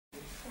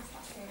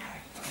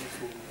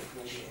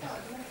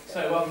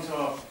So welcome to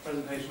our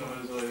presentation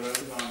of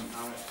Elizabeth Road. I'm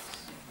Alex,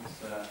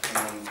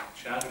 and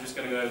Chad. We're just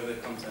going to go over the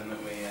content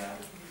that we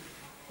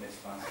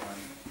missed last time,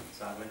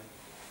 sadly.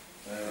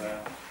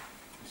 So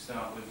we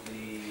start with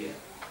the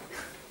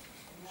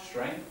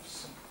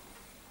strengths.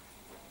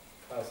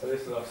 So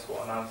this is our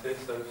SWOT analysis.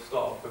 So we'll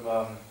start off with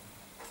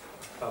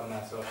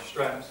so our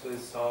strengths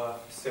is our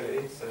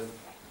facilities. So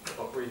we've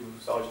got reasonable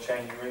sized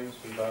changing rooms.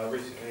 We've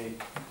recently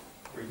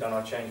redone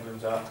our change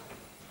rooms up.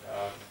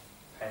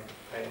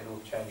 Painted all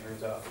the change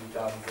rooms out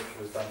which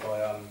was done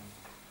by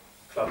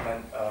club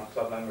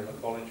members and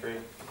voluntary,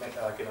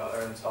 give out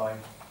their own time,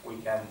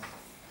 weekends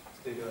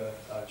to do the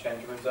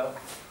change rooms up.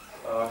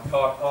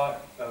 Car park,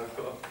 we've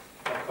got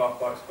a car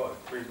park, it's quite a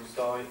reasonable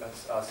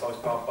size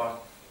car park.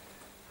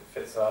 It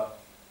fits up.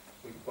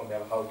 When we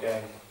have a whole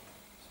game,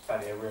 there's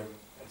plenty of room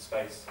and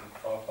space in the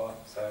car park.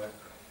 So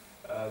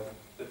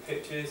the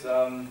pitches.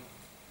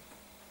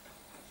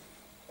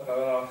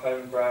 Our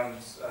home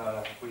grounds,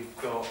 we've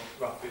got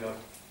roughly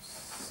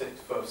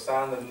 6 foot of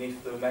sand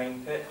underneath the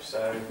main pitch,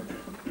 so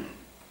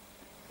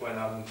when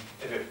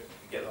if it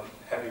gets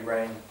heavy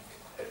rain,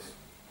 it's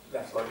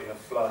less likely to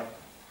flood.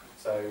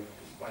 So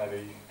whenever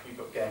you've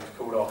got games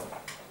called off,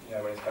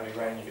 when it's heavy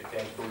rain, you get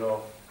games called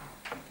off.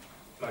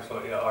 Most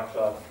likely at our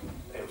club,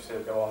 it will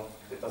still go on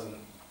because it doesn't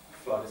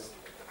flood as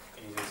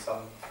easy as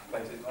some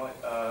places might.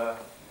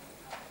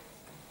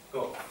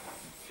 Got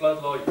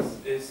floodlights.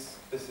 This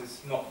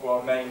is not for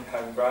our main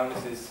home ground.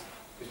 This is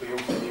because we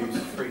also use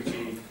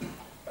 3G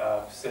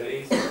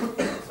facilities.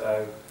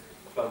 So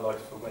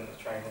floodlights for winter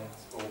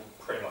trainings, or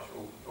pretty much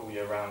all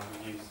year round.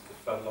 We use the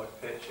floodlight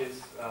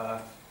pitches.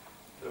 A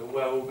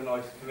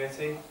well-organised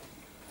committee.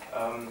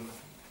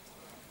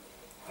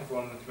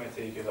 Everyone in the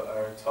committee gives up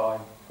their own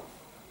time.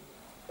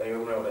 They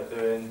all know what they're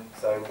doing.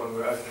 So when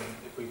we're open,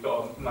 if we've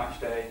got a match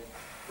day,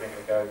 we're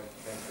going to go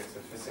into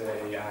the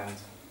facility and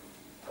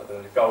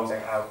the goals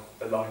ain't out,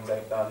 the lines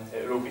ain't done.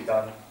 It will all be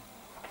done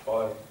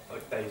by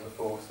days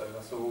before, so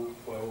that's all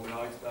well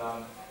organised.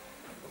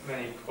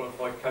 Many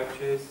qualified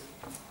coaches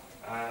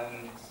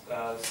and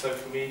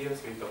social media.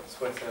 So we've got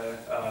Twitter,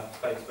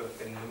 Facebook,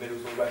 and the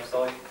Middlesbrough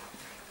website.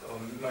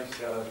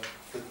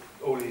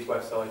 All these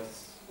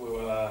websites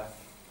will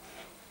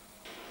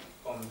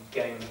on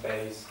game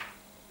days.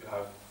 You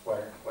have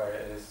where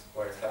it is,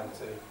 where it's down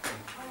to,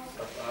 and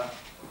stuff like that.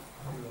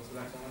 Move on to the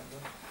next one.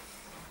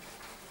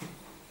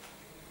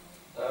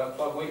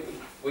 Club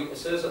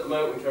weaknesses. At the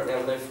moment, we currently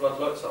have no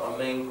floodlights at our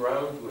main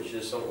ground, which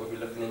is something we'll be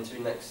looking into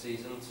next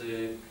season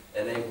to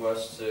enable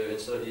us to,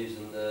 instead of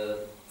using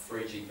the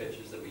 3G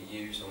pitches that we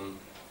use on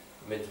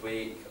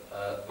midweek,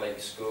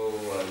 late school,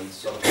 and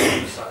some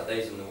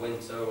Saturdays in the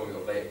winter when we've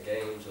got late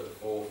games at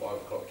 4 or 5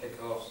 o'clock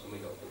kickoffs, and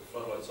we've got the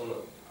floodlights on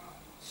at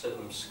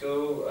Sydenham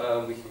School,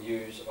 we can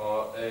use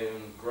our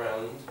own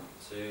ground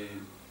to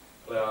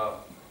play our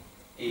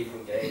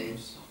evening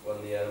games when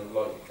the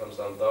light comes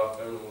down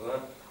darker and all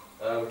that.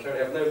 We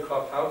currently have no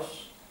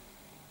clubhouse.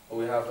 All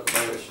we have at the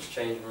moment is just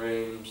changing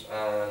rooms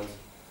and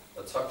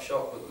a tuck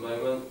shop at the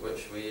moment,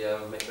 which we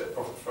make a bit of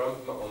profit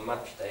from, not on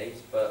match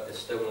days, but it's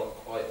still not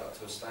quite up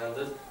to a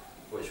standard,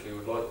 which we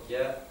would like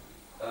yet.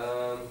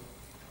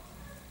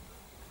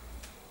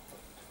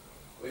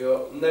 We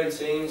got no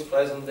teams,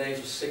 players under the age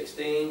of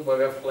 16, where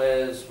we have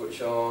players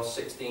which are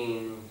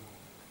 16,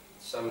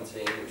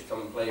 17, which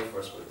come and play for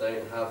us, but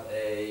don't have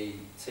a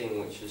team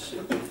which is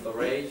suitable for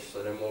their age,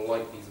 so they're more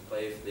likely to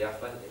play for the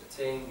athletic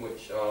team,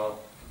 which are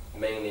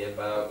mainly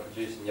about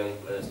producing young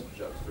players to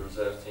project to the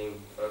reserve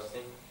team, first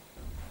team.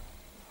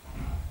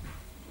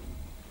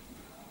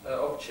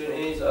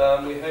 Opportunities,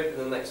 we hope in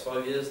the next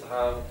 5 years to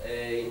have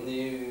a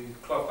new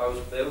clubhouse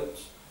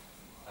built,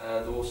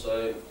 and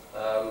also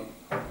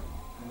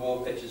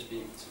more pitches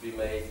to be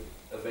made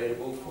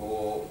available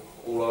for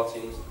all our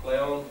teams to play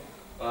on.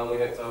 We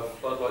hope to have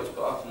floodlights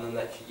put up in the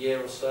next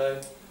year or so,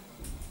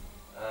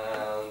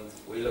 and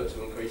we look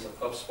to increase our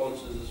club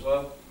sponsors as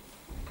well.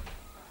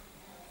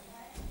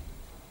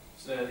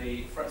 So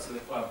the threats of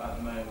the club at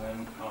the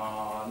moment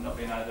are not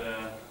being able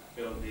to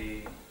build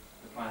the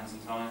plans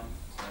in time.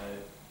 So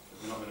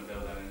we're not going to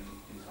build them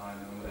in time,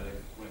 and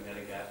we're going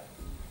to get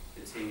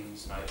the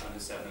teams, like under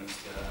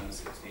 7s to under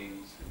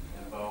 16s,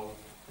 involved.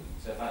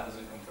 So if that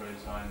doesn't come through in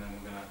time, then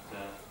we're going to have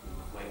to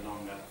wait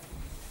longer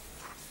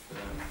for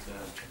them to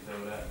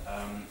build it.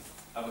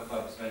 Other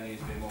clubs'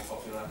 venues be more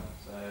popular,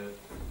 so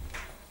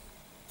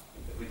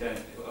if we don't,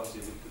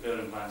 obviously if the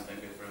building plans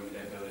don't go through and we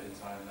don't build it in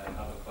time, then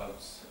other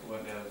clubs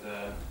won't be able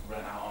to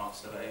rent out our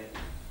facility.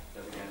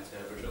 They'll be going to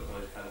Bridgeport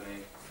College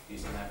Academy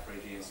using their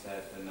 3G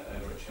instead than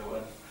over at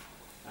Chiltern.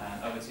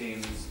 And other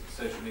teams'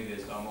 social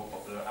medias are more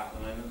popular at the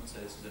moment, so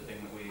this is a thing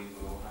that we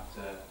will have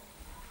to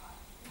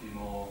do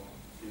more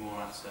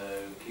at, so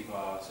keep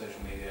our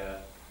social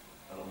media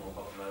a lot more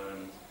popular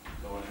and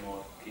go on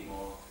more, keep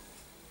more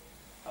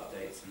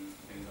updates and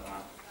things like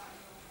that.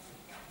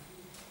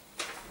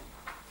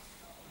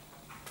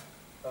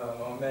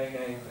 Our main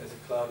aim as a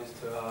club is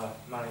to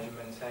manage and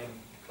maintain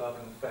the club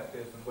in an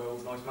effective and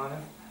well-organised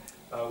manner.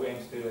 We aim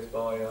to do this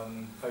by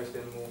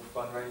hosting more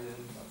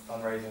fundraising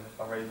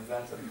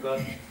events at the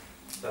club.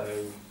 So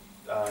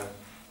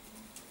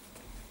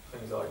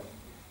things like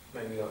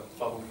maybe like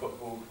bubble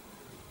football,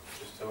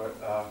 just to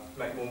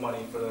make more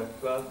money for the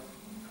club.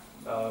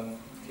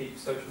 Keep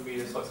social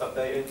media sites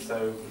updated,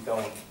 so we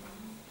don't want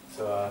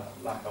to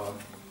lack our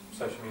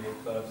social media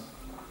clubs.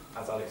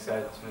 As Alex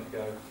said a minute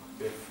ago, it'd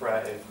be a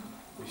threat if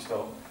we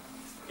stop.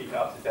 Keep it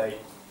up to date,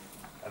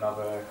 and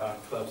other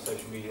club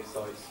social media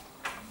sites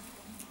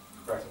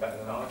progress better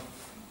than ours.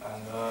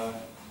 And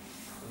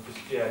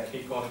just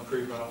keep on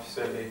improving our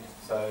facility.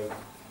 So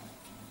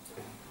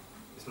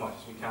as much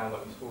as we can,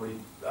 like we've already,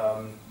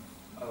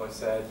 as I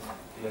said,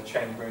 the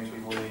changing rooms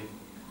we've already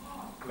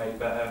made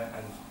better,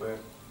 and we're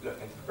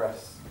looking to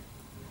progress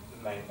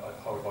the main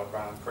whole wide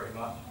round pretty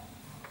much.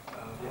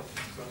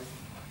 Sorry.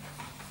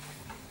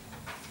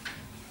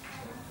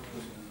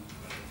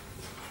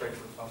 Straight to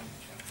the front.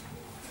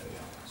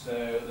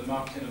 So the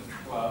marketing of the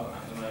club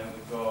at the moment,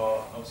 we've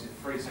got obviously the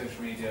free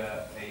social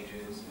media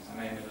pages. It's the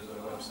main members of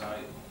the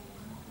website,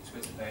 the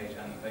Twitter page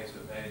and the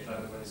Facebook page. Like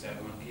everybody said,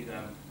 we want to keep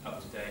them up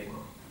to date,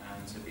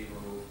 and so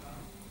people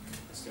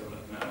are still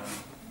looking at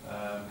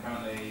them.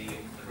 Currently,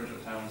 the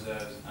Bridgewater Town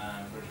Reserves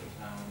and Bridgewater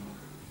Town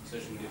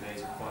social media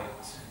pages are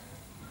quite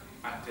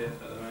active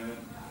at the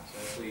moment. So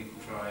if we can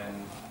try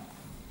and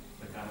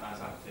become as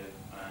active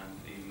and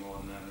even more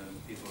than them, then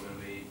people are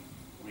going to be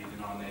reading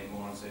our name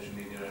more on social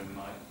media and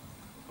might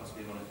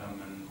possibly want to come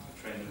and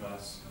train with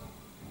us.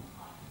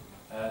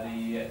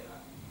 The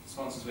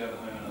sponsors we have at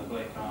the moment are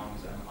Blake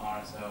Arms and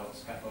RSL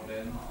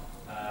Scaffolding.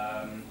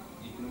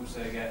 You can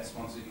also get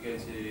sponsored. You go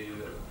to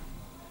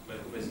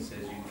local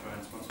businesses, you can try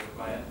and sponsor a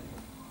player.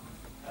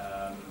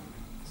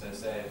 So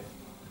say if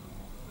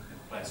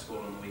a player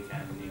scored on the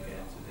weekend and you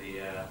get into the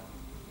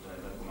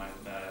local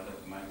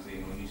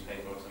magazine or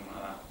newspaper or something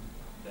like that,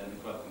 then the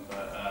club can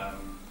put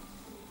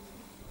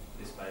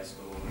this player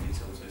scored, and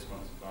it's also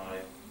sponsored by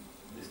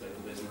this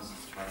local business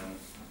to try and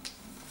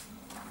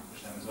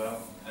push them as well.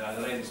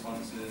 The lady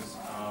sponsors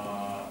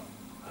are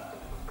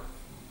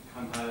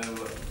Campo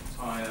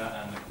Tyre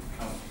and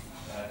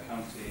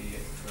County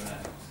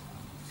Granite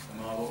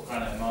Marble.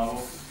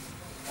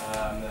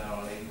 They're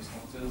our lady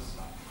sponsors.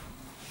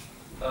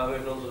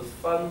 Moving on to the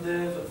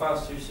funding, for the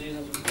past 2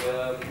 seasons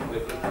we've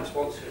looked at a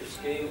sponsorship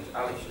scheme, which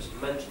Alex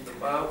just mentioned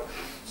about.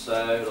 So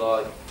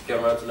like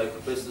going around to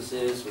local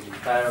businesses with your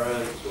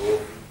parents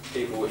or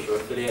people which are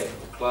affiliated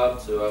with the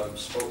club to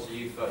sponsor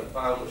you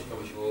 £30, which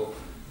covers your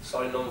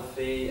sign-on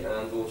fee,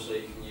 and also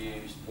you can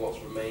use what's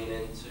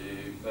remaining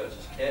to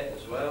purchase kit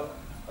as well.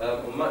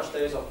 On match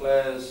days our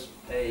players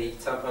pay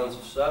 £10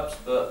 for subs,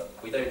 but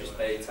we don't just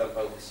pay £10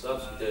 for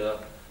subs, we do a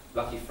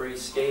Lucky Free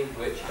scheme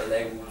which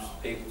enables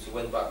people to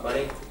win back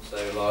money. So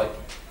like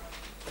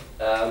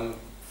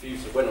for you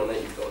to win on it,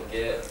 you've got to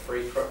get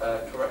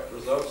correct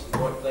results in the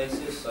right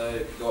places. So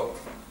you've got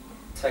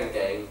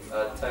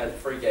 10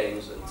 free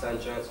games and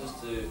 10 chances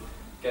to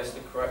guess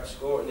the correct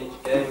score in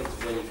each game, and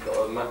then you've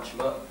got to match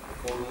them up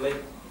accordingly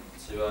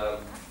to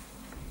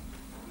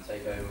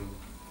take home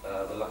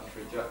the Lucky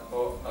Free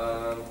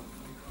jackpot.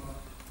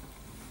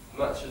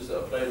 Matches that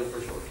are played on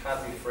Bridgewater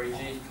Academy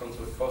 3G come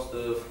to a cost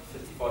of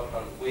 £55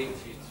 a week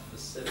to use the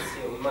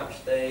facility on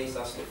match days.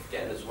 That's not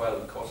forgetting as well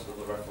the cost of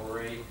the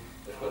referee.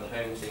 We've got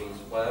home team as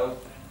well.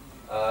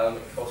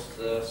 It costs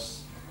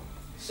us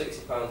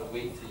 £60 a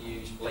week to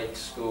use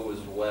Blake's School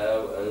as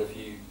well, and if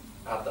you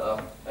add that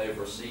up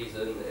over a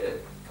season,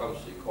 it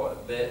comes to quite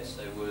a bit.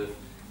 So we'll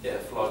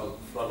get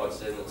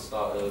floodlights in at the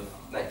start of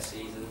next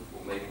season,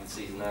 or maybe the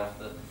season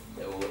after.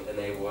 It will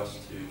enable us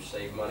to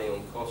save money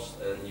on cost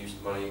and use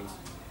the money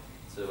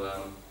to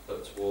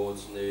put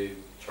towards new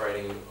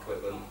training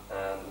equipment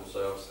and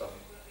also other stuff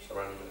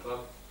surrounding the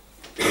club.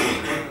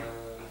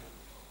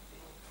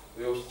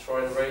 We also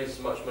try and raise as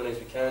much money as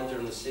we can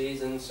during the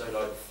season, so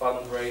like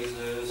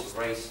fundraisers,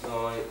 race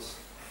nights,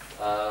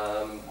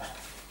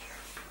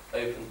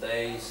 open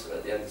days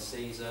at the end of the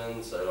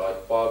season, so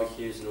like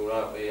barbecues and all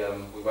that.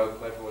 We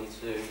welcome everyone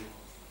to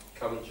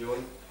come and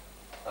join.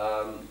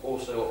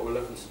 Also what we're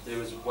looking to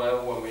do as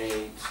well when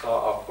we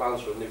start our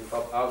plans for a new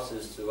clubhouse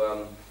is to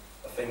a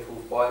thing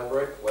called Buy a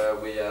Brick, where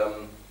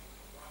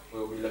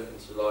we'll be looking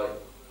to like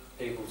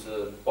people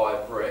to buy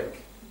a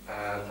brick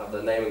and have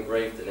their name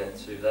engraved in it,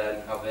 to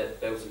then have it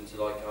built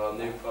into like our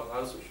new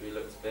clubhouse, which we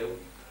look to build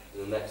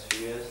in the next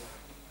few years.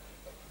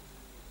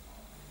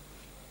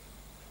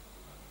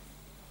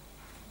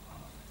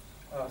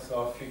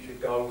 So our future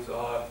goals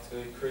are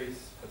to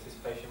increase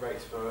participation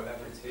rates for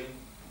every team,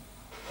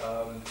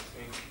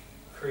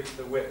 increase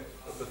the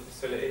width of the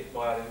facility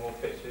by adding more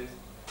pitches.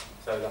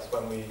 So that's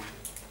when we,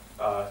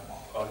 our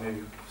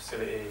new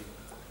facility,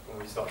 when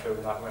we start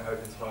building that, we're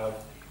hoping to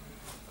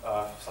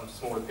have some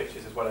smaller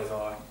pitches as well as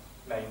our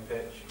main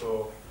pitch,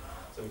 so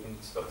we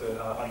can start doing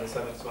under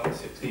 7 to under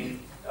 16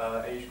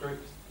 age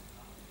groups.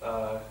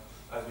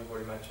 As we've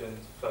already mentioned,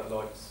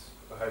 floodlights,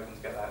 we're hoping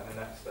to get that in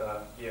the next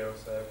year or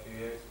so, a few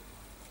years.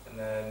 And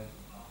then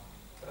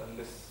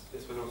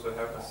this will also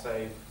help us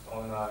save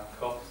on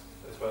cost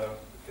as well,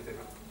 because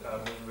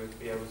we would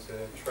be able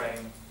to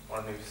train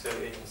on a new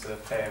facility instead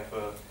of paying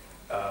for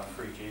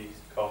 3G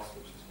cost,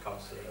 which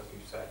comes to, as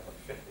we've said,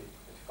 like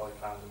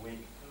 £55 a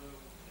week.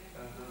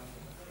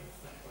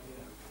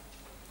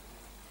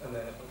 And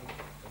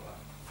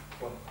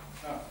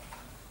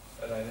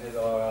then here's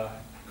our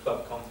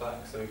club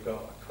contact. So we've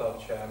got a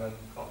club chairman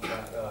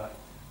contact,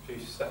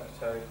 chief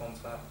secretary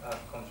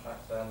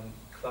contract, and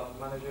club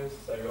managers.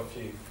 So we've got a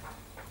few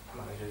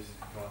managers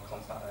who want to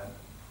contact them.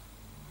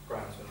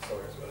 Groundsman,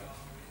 sorry, as well.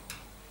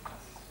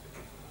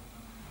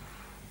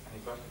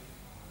 Any questions?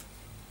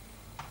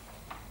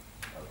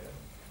 Okay.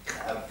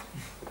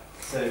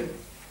 So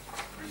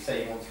you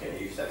say you want to get a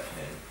new section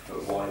in, but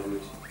why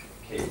would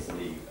kids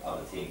leave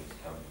other teams to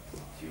come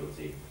to your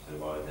team? So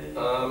why are they?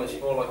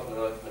 It's more like an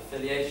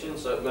affiliation.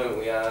 So at the moment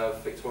we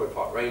have Victoria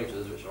Park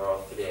Rangers, which are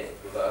affiliated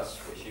with us,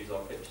 which use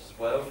our pitches as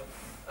well.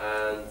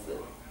 And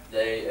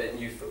they, at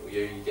youth football,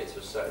 you get to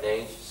a certain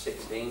age,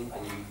 16,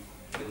 and you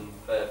can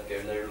go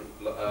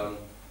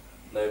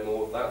no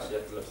more of that. So you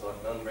have to look like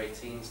an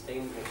under-18s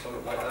team or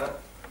something like that.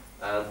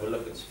 And we're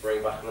looking to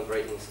bring back an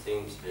under-18s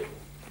team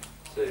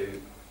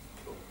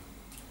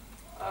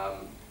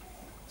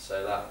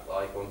so that,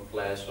 like, when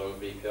players from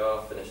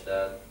VPR finish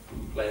their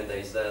playing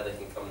days there, they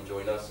can come and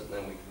join us, and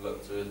then we can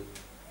look to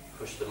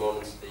push them on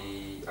into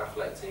the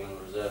athletic team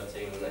and reserve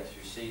team in the next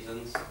few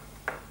seasons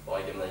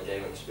by giving them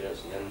game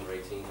experience in the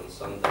under-18s on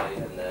Sunday,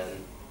 and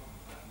then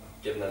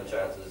giving them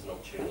chances and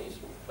opportunities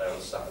to play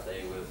on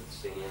Saturday with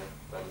senior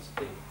members of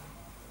the team.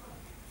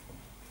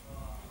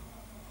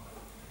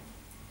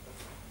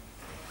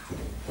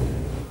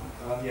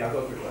 Yeah, I've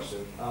got a quick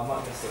question. I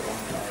might miss it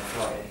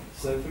one right.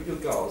 So for your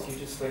goals, can you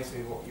just explain to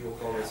me what your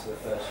goal is for the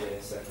first year,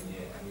 second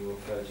year, and your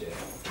third year in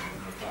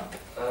the plan?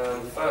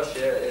 The first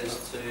year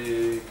is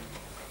to,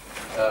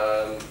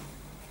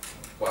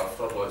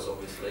 floodlights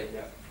obviously.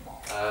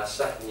 Yeah.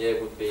 Second year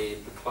would be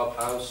the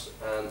clubhouse,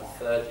 and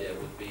third year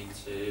would be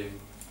to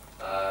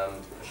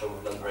push on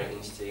with the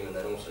under-18s team, and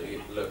then also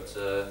you'd look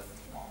to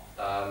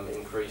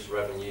increase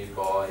revenue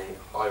by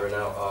hiring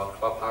out our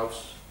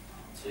clubhouse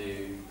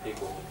to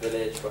people in the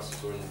village, buses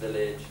who are in the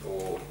village,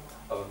 or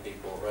other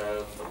people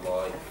around for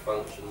like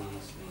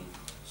functions and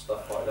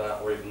stuff like that,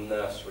 or even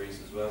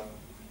nurseries as well.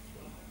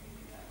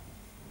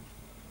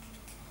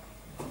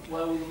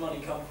 Where will the money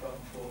come from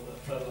for the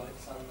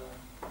floodlights and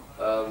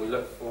the... We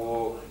look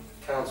for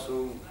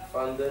council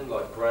funding,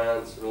 like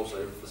grants, and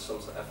also for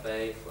some sort of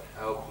FA for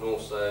help, and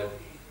also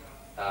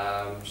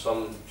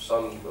some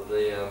of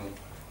the,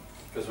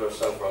 because we're a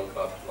self-run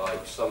club,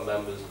 like some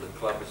members of the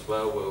club as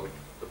well will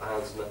put their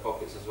hands in their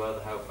pockets as well to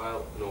help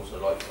out, and also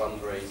like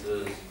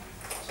fundraisers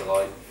to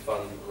like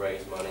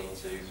fundraise money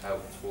to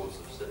help towards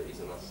the facilities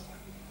and us.